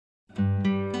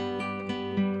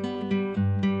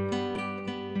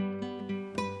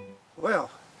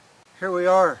Well, here we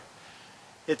are.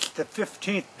 It's the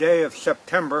 15th day of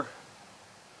September.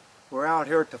 We're out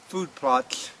here at the food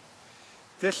plots.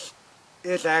 This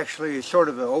is actually sort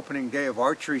of the opening day of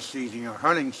archery season or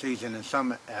hunting season in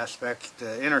some aspects.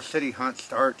 The inner city hunt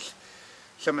starts.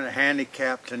 Some of the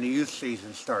handicaps and the youth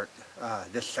season start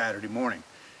this Saturday morning.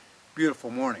 Beautiful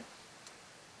morning.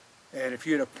 And if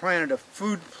you'd have planted a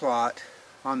food plot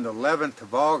on the 11th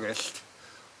of August,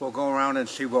 we'll go around and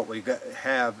see what we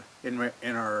have in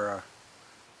our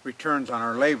returns on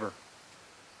our labor.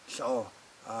 So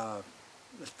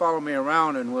just follow me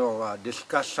around and we'll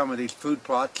discuss some of these food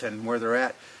plots and where they're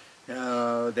at.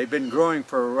 They've been growing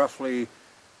for roughly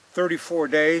 34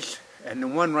 days, and the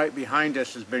one right behind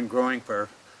us has been growing for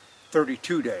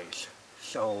 32 days.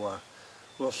 So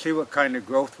we'll see what kind of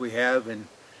growth we have, and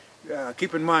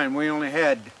keep in mind we only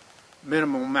had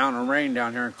minimum amount of rain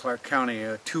down here in Clark County,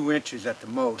 2 inches at the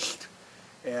most,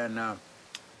 and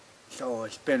so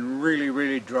it's been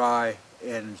really dry,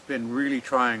 and it's been really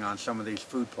trying on some of these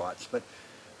food plots. But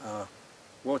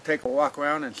we'll take a walk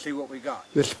around and see what we got.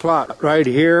 This plot right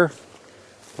here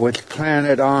was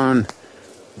planted on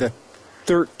the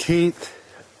 13th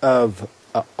of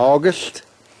August.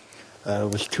 It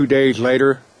was 2 days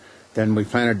later than we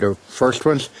planted the first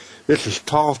ones. This is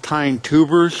tall tine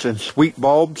tubers and sweet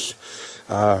bulbs.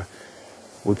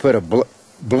 We put a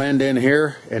blend in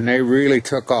here and they really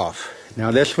took off. Now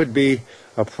this would be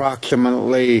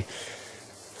approximately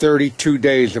 32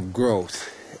 days of growth.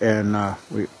 And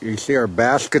you see our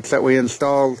baskets that we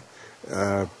installed.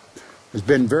 There's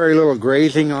been very little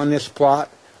grazing on this plot,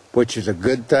 which is a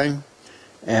good thing.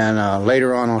 And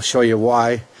later on I'll show you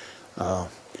why.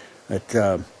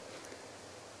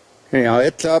 You know,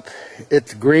 it's up,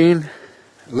 it's green,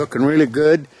 looking really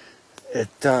good.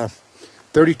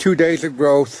 32 days of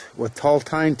growth with tall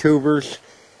tine tubers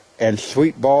and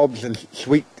sweet bulbs and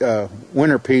sweet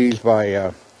winter peas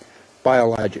by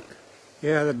Biologic.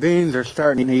 Yeah, the beans are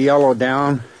starting to yellow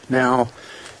down now,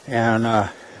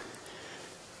 and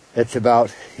it's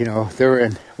about, you know,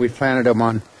 we planted them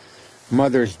on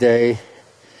Mother's Day,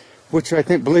 which I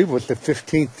believe was the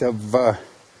 15th of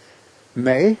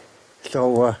May.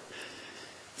 So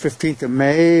 15th of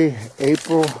May,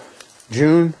 April,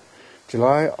 June,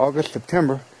 July, August,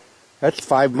 September. That's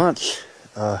 5 months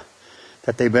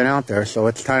that they've been out there, so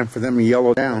it's time for them to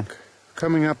yellow down.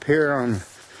 Coming up here on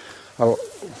a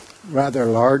rather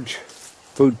large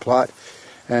food plot,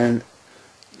 and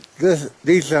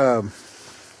these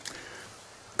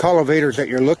cultivators that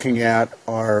you're looking at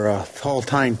are tall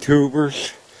tine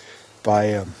tubers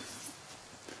by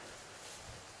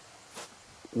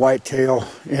Whitetail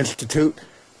Institute,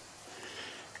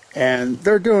 and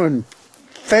they're doing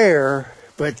fair,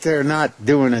 but they're not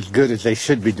doing as good as they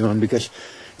should be doing because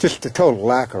just the total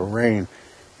lack of rain.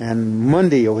 And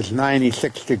Monday it was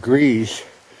 96 degrees.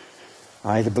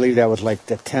 I believe that was like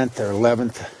the 10th or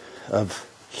 11th of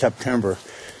September,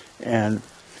 and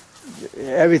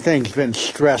everything's been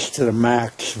stressed to the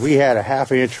max. We had a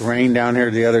 ½ inch rain down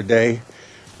here the other day,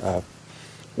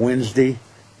 Wednesday,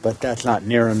 but that's not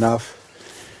near enough.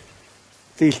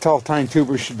 These tall tine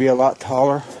tubers should be a lot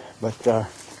taller, but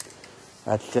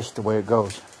that's just the way it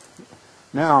goes.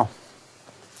 Now,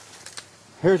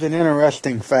 here's an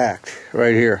interesting fact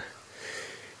right here.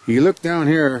 You look down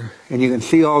here and you can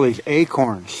see all these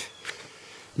acorns.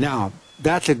 Now,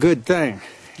 that's a good thing.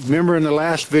 Remember in the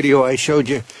last video I showed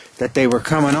you that they were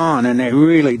coming on, and they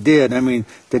really did. I mean,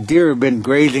 the deer have been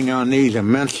grazing on these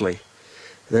immensely.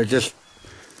 They're just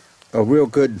a real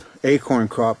good acorn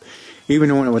crop,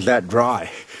 even when it was that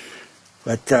dry.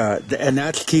 But and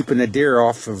that's keeping the deer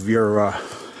off of your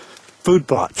food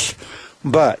plots.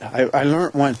 But I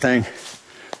learned one thing.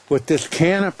 With this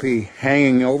canopy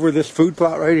hanging over this food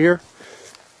plot right here,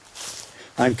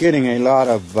 I'm getting a lot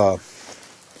of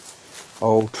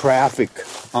traffic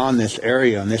on this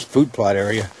area, on this food plot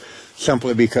area,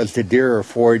 simply because the deer are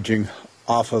foraging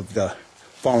off of the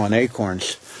fallen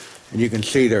acorns. And you can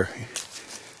see they're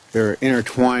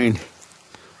intertwined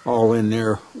all in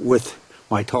there with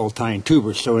my tall tine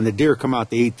tubers. So when the deer come out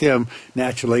to eat them,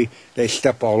 naturally they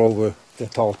step all over the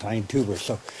tall tine tubers.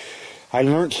 So I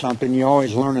learned something. You're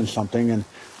always learning something, and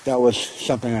that was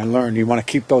something I learned. You want to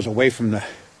keep those away from the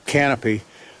canopy.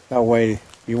 That way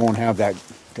you won't have that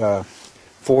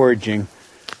foraging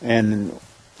and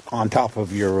on top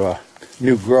of your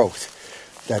new growth.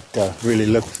 That really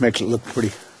makes it look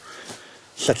pretty,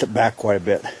 sets it back quite a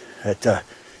bit.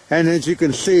 And as you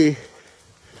can see,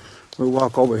 we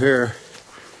walk over here,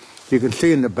 you can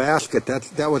see in the basket,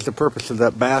 that was the purpose of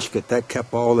that basket. That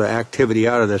kept all the activity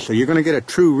out of this. So you're going to get a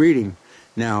true reading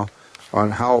now on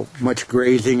how much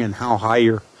grazing and how high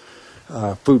your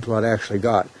food plot actually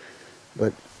got.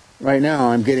 But right now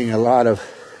I'm getting a lot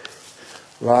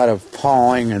of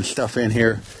pawing and stuff in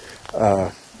here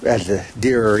as the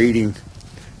deer are eating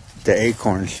the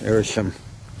acorns. There's some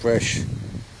fresh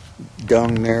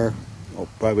dung there,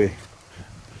 probably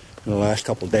in the last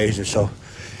couple of days or so.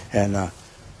 And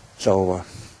so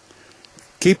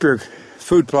keep your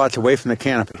food plots away from the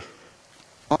canopy.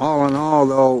 All in all,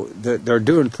 though, they're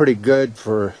doing pretty good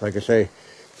for, like I say,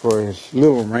 for as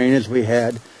little rain as we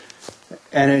had.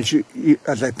 And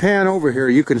as I pan over here,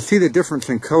 you can see the difference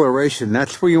in coloration.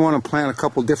 That's where you want to plant a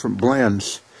couple different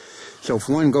blends. So if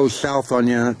one goes south on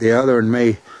you, the other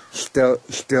may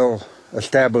still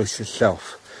establish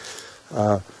itself.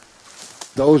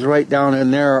 Those right down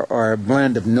in there are a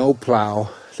blend of no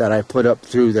plow that I put up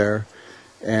through there,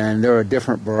 and they're a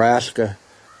different Baraska,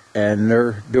 and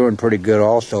they're doing pretty good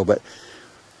also. But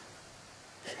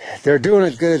they're doing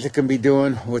as good as it can be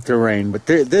doing with the rain. But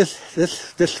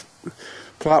this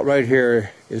plot right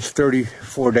here is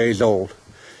 34 days old,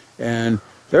 and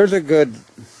there's a good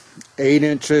 8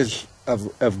 inches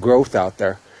of growth out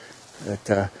there.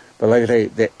 But like I say,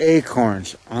 the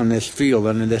acorns on this field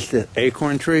and this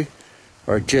acorn tree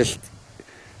are just,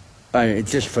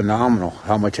 it's just phenomenal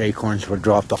how much acorns were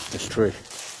dropped off this tree.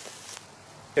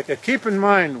 Keep in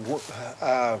mind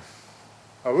a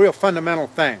real fundamental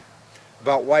thing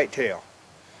about whitetail.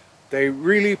 They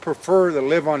really prefer to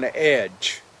live on the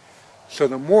edge. So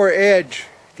the more edge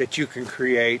that you can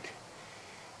create,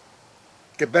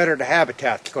 the better the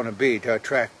habitat's going to be to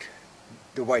attract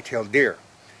the white-tailed deer.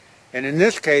 And in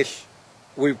this case,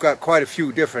 we've got quite a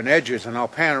few different edges, and I'll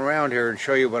pan around here and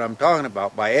show you what I'm talking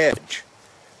about by edge.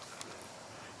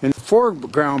 In the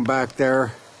foreground back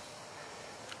there,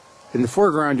 in the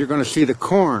foreground you're going to see the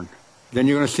corn, then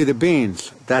you're going to see the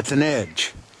beans. That's an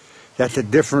edge. That's a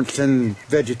difference in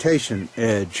vegetation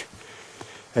edge.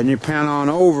 And you pan on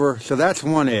over, so that's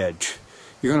one edge.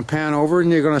 You're going to pan over and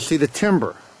you're going to see the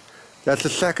timber. That's the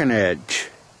second edge.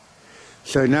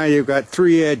 So now you've got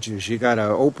 3 edges. You got an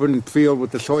open field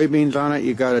with the soybeans on it.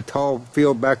 You got a tall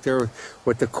field back there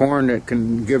with the corn that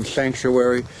can give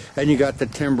sanctuary. And you got the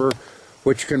timber,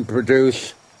 which can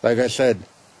produce, like I said,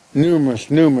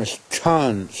 numerous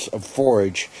tons of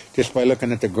forage just by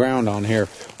looking at the ground on here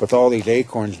with all these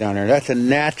acorns down there. That's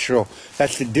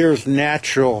the deer's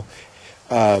natural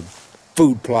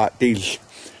food plot. These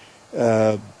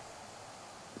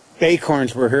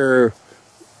acorns were here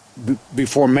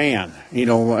before man. You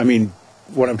know, I mean,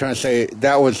 what I'm trying to say,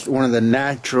 that was one of the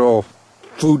natural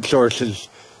food sources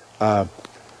for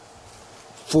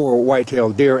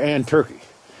white-tailed deer and turkey.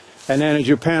 And then as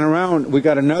you pan around, we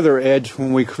got another edge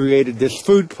when we created this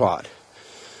food plot.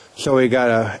 So we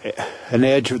got an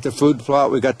edge with the food plot,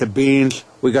 we got the beans,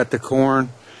 we got the corn,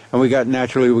 and we got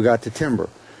the timber.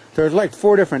 There's like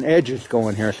 4 different edges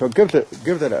going here, so it gives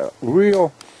it a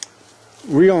real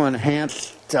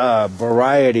enhanced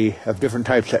variety of different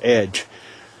types of edge.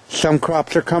 Some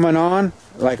crops are coming on,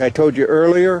 like I told you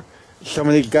earlier. Some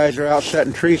of these guys are out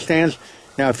setting tree stands.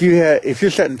 Now, if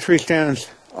you're setting tree stands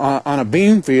on a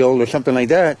bean field or something like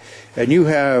that, and you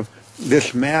have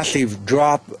this massive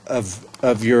drop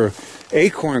of your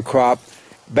acorn crop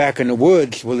back in the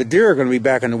woods, well, the deer are going to be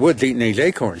back in the woods eating these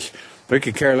acorns. They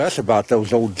could care less about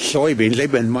those old soybeans.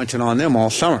 They've been munching on them all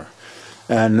summer.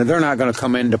 And they're not going to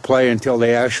come into play until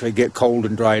they actually get cold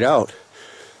and dried out.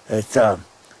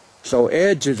 So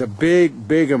edge is a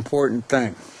big important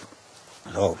thing.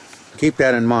 So keep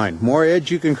that in mind. More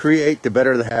edge you can create, the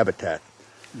better the habitat.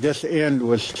 This end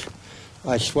was,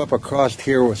 I swept across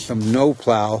here with some no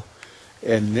plow,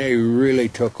 and they really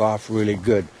took off really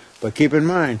good. But keep in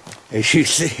mind, as you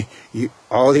see,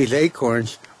 all these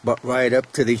acorns, but right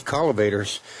up to these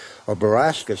cultivators or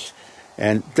Baraskas,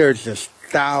 and there's just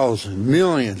thousands,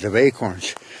 millions of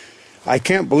acorns. I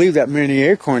can't believe that many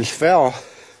acorns fell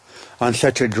on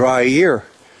such a dry year.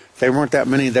 There weren't that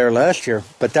many there last year,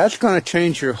 but that's going to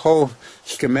change your whole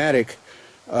schematic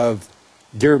of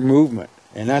deer movement.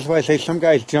 And that's why I say some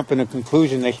guys jump in a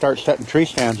conclusion, they start setting tree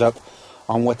stands up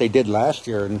on what they did last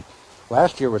year, and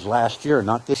last year was last year,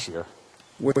 not this year.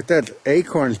 With that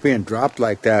acorns being dropped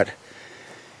like that,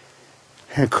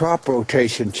 and crop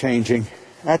rotation changing,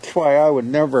 that's why I would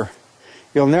never,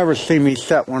 you'll never see me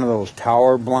set one of those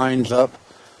tower blinds up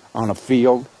on a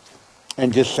field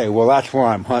and just say, well, that's where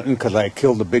I'm hunting because I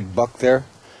killed a big buck there.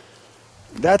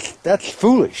 That's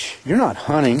foolish. You're not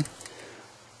hunting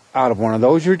out of one of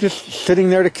those. You're just sitting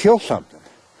there to kill something.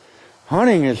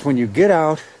 Hunting is when you get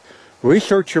out,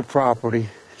 research your property,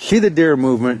 see the deer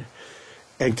movement,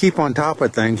 and keep on top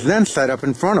of things, then set up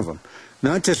in front of them.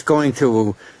 Not just going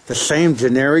to the same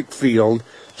generic field,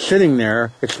 sitting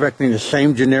there expecting the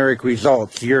same generic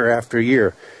results year after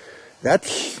year.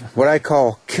 That's what I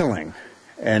call killing.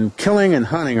 And killing and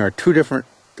hunting are two different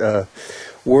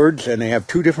words, and they have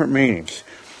two different meanings.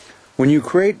 When you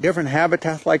create different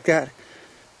habitats like that,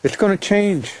 it's going to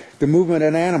change the movement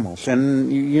of animals.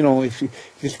 And you know, just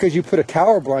because you put a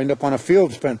tower blind up on a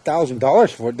field, spent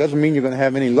 $1,000 for it, doesn't mean you're going to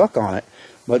have any luck on it.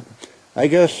 But I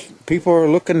guess people are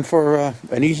looking for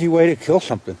an easy way to kill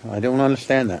something. I don't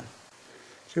understand that.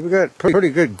 See, we got pretty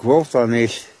good growth on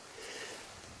these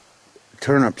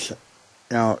turnips.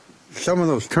 Now, some of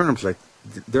those turnips, like,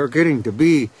 they're getting to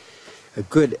be a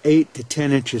good 8 to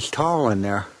 10 inches tall in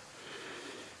there.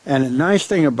 And the nice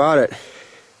thing about it,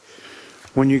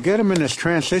 when you get them in this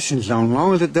transition zone, as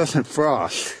long as it doesn't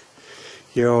frost,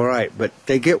 you're all right. But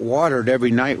they get watered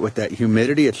every night with that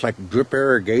humidity. It's like drip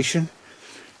irrigation,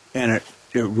 and it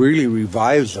really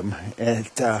revives them. And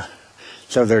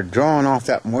so they're drawing off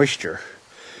that moisture.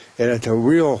 And it's a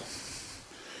real,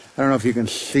 I don't know if you can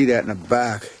see that in the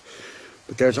back,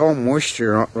 but there's all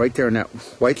moisture right there in that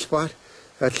white spot.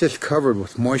 That's just covered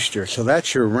with moisture. So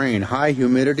that's your rain, high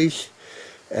humidities,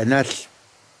 and that's,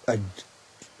 like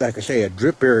I say, a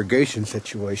drip irrigation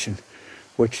situation,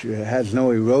 which has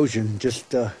no erosion,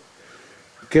 just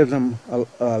gives them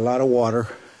a lot of water.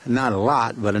 Not a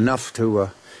lot, but enough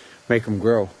to make them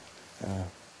grow.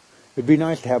 It'd be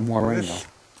nice to have more rain, though.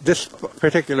 This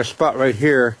particular spot right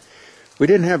here, we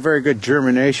didn't have very good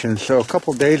germination, so a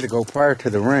couple days ago, prior to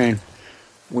the rain,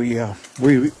 we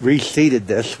reseeded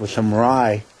this with some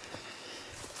rye,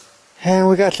 and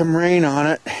we got some rain on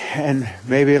it, and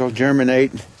maybe it'll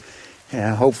germinate,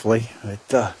 and hopefully.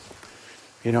 But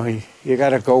you know, you got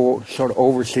to go sort of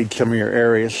overseed some of your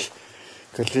areas,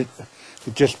 because it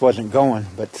just wasn't going.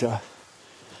 But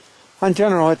in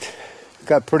general, it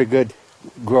got pretty good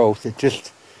growth. It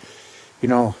just, you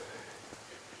know,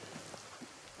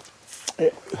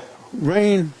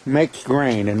 rain makes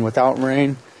grain, and without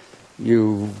rain,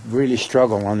 you really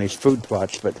struggle on these food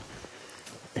plots. But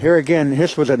here again,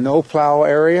 this was a no-plow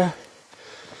area,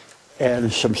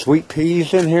 and some sweet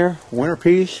peas in here, winter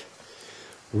peas,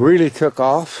 really took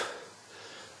off.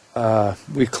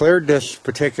 We cleared this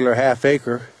particular half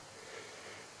acre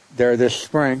there this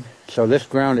spring, so this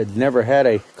ground had never had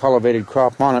a cultivated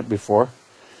crop on it before,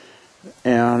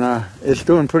 and it's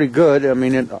doing pretty good. I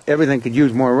mean, everything could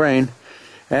use more rain.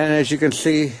 And as you can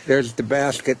see, there's the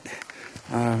basket.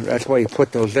 That's why you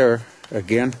put those there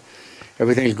again.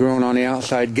 Everything's growing on the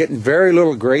outside, getting very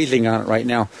little grazing on it right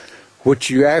now, which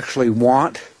you actually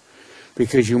want,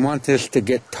 because you want this to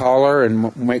get taller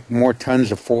and make more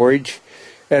tons of forage.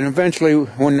 And eventually,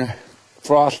 when the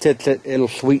frost hits it, it'll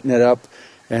sweeten it up,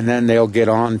 and then they'll get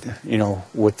on, you know,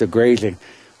 with the grazing,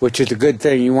 which is a good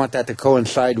thing. You want that to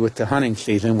coincide with the hunting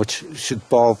season, which should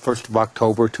fall 1st of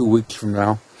October, 2 weeks from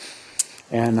now.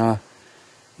 And,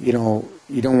 you know,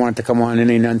 you don't want it to come on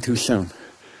none too soon.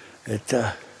 It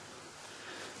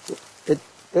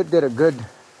did a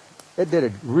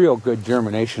real good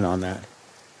germination on that.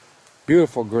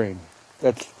 Beautiful green.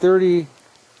 That's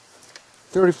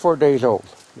 34 days old.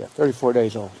 Yeah, 34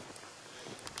 days old.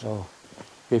 So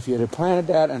if you had planted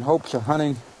that in hopes of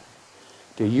hunting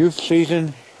the youth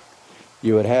season,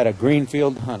 you would have had a green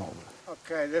field to hunt over.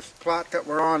 Okay, this plot that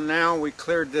we're on now, we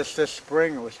cleared this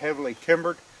spring. It was heavily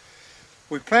timbered.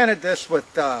 We planted this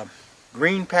with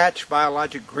green patch,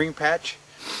 biologic green patch.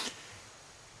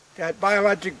 That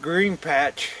biologic green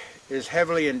patch is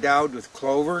heavily endowed with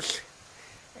clovers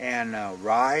and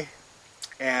rye,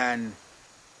 and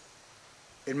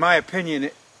in my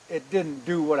opinion, it didn't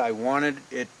do what I wanted.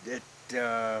 It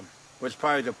was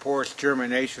probably the poorest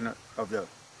germination of the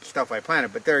stuff I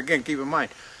planted. But there again, keep in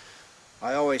mind,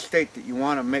 I always state that you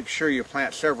want to make sure you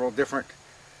plant several different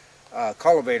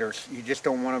cultivators. You just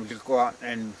don't want to just go out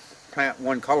and plant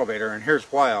one cultivator, and here's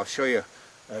why. I'll show you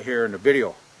here in the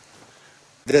video.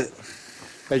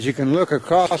 As you can look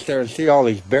across there and see all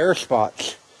these bare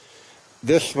spots,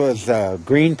 this was a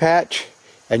green patch,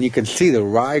 and you can see the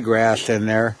ryegrass in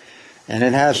there, and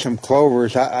it has some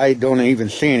clovers. I don't even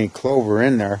see any clover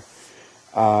in there.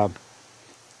 Now,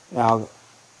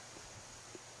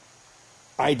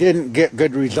 I didn't get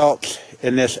good results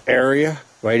in this area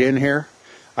right in here.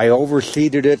 I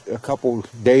overseeded it a couple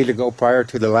days ago prior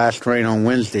to the last rain on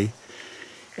Wednesday,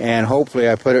 and hopefully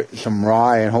I put some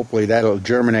rye, and hopefully that'll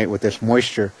germinate with this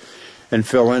moisture and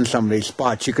fill in some of these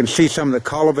spots. You can see some of the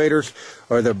cultivators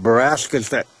or the brassicas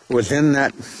that was in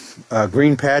that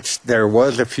green patch. There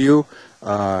was a few.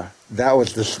 That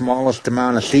was the smallest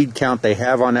amount of seed count they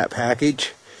have on that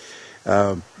package.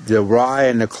 The rye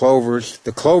and the clovers.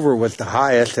 The clover was the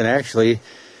highest, and actually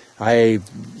I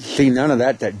see none of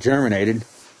that germinated.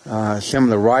 Some of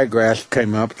the ryegrass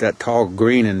came up. That tall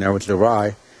green in there was the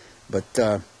rye,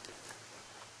 but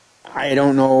I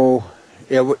don't know.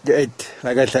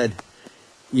 Like I said,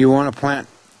 you want to plant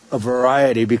a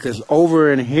variety, because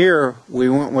over in here we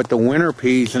went with the winter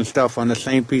peas and stuff on the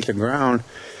same piece of ground,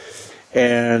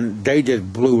 and they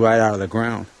just blew right out of the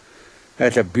ground.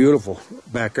 That's a beautiful,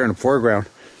 back there in the foreground,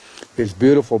 it's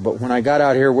beautiful. But when I got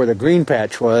out here where the green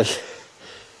patch was,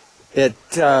 it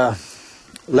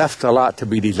left a lot to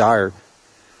be desired.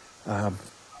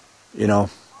 You know,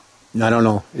 I don't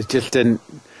know, it just didn't,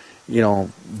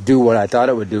 do what I thought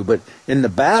it would do. But in the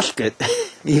basket,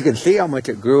 you can see how much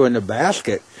it grew in the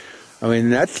basket. I mean,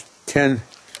 that's 10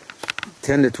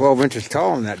 to 12 inches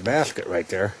tall in that basket right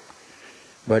there.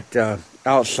 But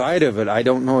outside of it, I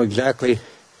don't know exactly,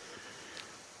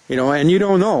 and you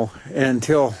don't know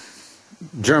until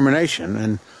germination.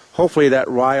 And hopefully that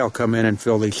rye will come in and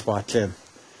fill these spots in.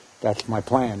 That's my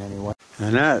plan anyway.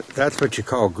 And that's what you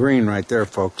call green right there,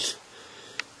 folks.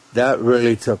 That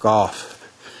really took off.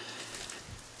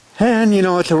 And,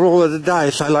 it's a roll of the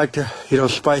dice. I like to,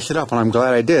 spice it up, and I'm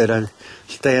glad I did. I'm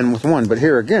staying with one. But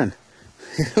here again,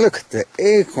 look at the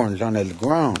acorns on the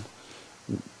ground.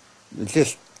 It's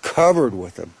just covered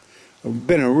with them. It's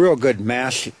been a real good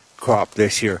mass crop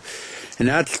this year. And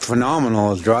that's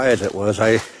phenomenal, as dry as it was.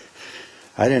 I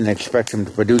didn't expect them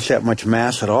to produce that much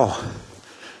mass at all.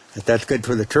 But that's good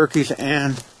for the turkeys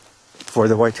and for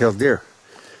the white-tailed deer.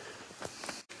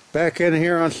 Back in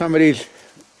here on some of these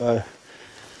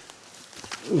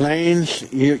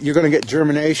lanes, you're going to get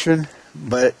germination,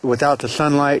 but without the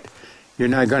sunlight, you're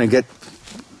not going to get,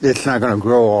 it's not going to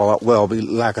grow all that well, be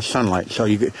lack of sunlight. So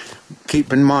you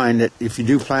keep in mind that if you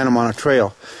do plant them on a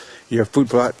trail, your food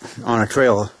plot on a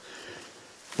trail,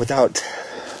 without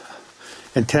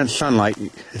intense sunlight,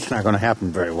 it's not going to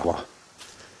happen very well.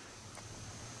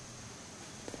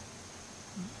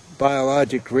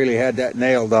 Biologic really had that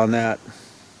nailed on that.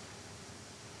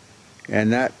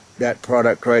 And that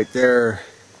product right there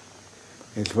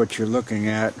is what you're looking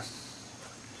at,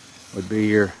 would be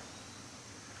your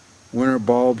winter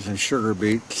bulbs and sugar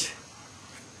beets.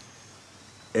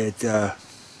 They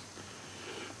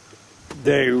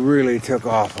really took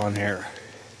off on here.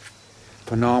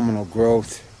 Phenomenal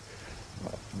growth.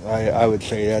 I would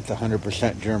say that's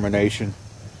 100% germination,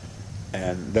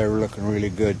 and they're looking really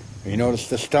good. You notice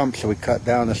the stumps, so we cut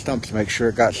down the stumps to make sure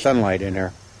it got sunlight in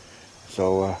there.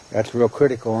 So that's real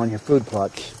critical on your food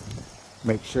plots.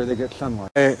 Make sure they get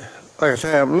sunlight. Like I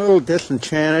say, I'm a little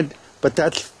disenchanted, but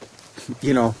that's,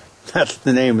 that's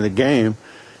the name of the game.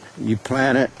 You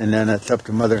plant it, and then it's up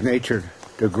to Mother Nature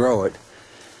to grow it.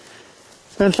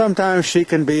 And sometimes she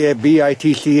can be a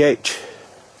B-I-T-C-H.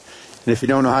 And if you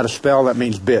don't know how to spell, that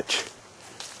means bitch.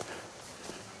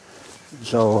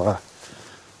 So,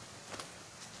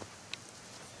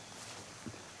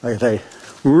 like I say,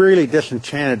 really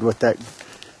disenchanted with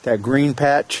that green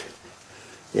patch.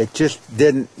 It just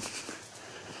did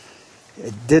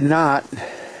not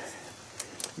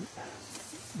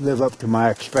live up to my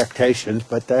expectations.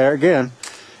 But there again,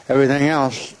 everything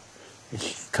else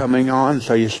is coming on,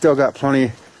 so you still got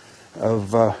plenty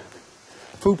of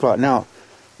food plot. Now,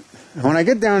 when I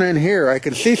get down in here, I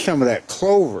can see some of that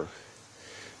clover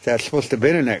that's supposed to have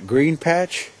been in that green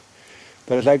patch.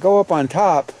 But as I go up on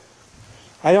top,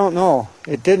 I don't know.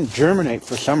 It didn't germinate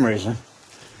for some reason.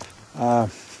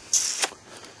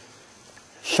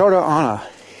 Sort of on a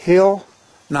hill,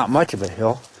 not much of a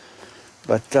hill,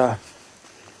 but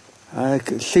I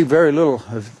could see very little,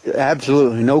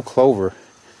 absolutely no clover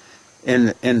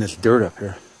in this dirt up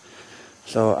here.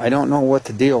 So I don't know what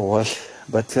the deal was,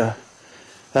 but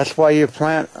that's why you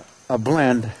plant a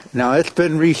blend. Now it's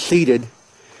been reseeded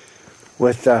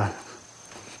with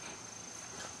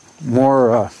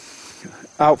more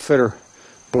outfitter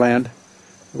blend,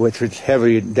 which is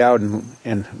heavily endowed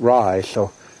in rye,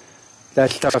 so that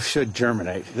stuff should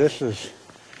germinate. This is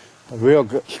a real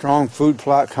good, strong food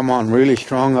plot. Come on, really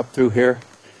strong up through here.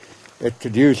 It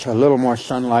could use a little more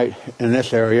sunlight in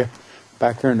this area.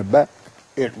 Back here in the back,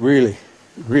 it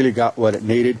really got what it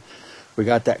needed. We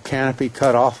got that canopy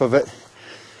cut off of it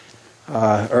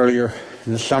earlier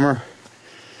in the summer.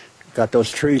 Got those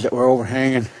trees that were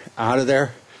overhanging out of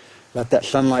there. Let that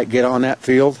sunlight get on that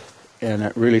field, and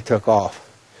it really took off.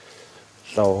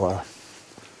 So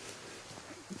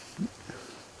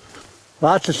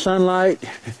lots of sunlight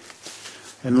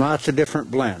and lots of different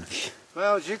blends.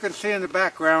 Well, as you can see in the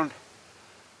background,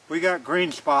 we got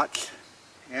green spots,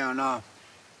 and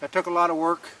that took a lot of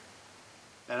work,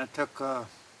 and it took a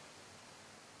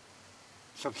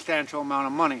substantial amount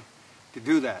of money to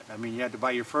do that. I mean, you had to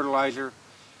buy your fertilizer,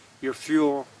 your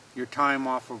fuel, your time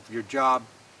off of your job,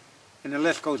 and the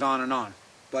list goes on and on.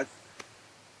 But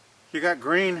you got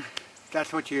green,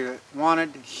 that's what you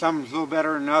wanted. Some's a little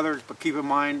better than others, but keep in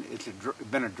mind it's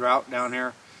been a drought down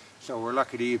here, so we're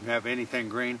lucky to even have anything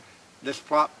green. This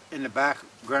plot in the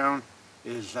background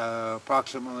is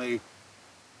approximately,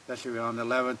 let's see, around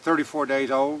 34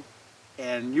 days old,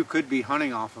 and you could be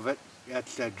hunting off of it.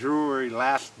 That's the Drury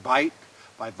Last Bite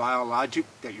by Biologic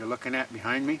that you're looking at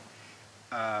behind me.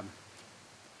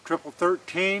 Triple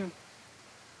 13,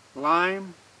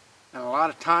 lime, and a lot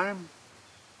of thyme,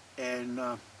 and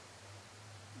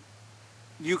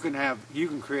you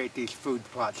can create these food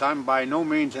plots. I'm by no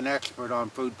means an expert on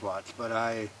food plots, but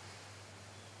I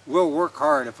will work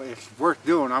hard. If it's worth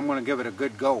doing, I'm going to give it a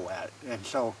good go at it. And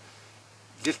so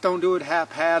just don't do it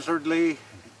haphazardly.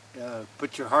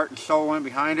 Put your heart and soul in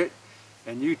behind it,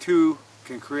 and you too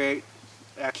can create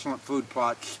excellent food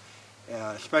plots,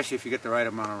 especially if you get the right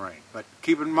amount of rain. But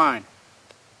keep in mind,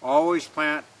 always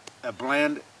plant a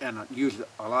blend and use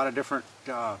a lot of different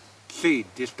seed.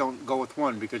 Just don't go with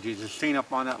one, because you just seen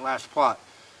up on that last plot,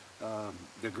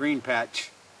 the green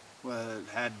patch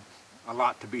had a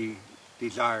lot to be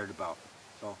desired about.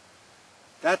 So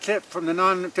that's it from the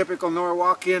non-typical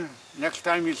Norwalkian. Next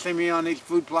time you see me on these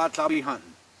food plots, I'll be hunting.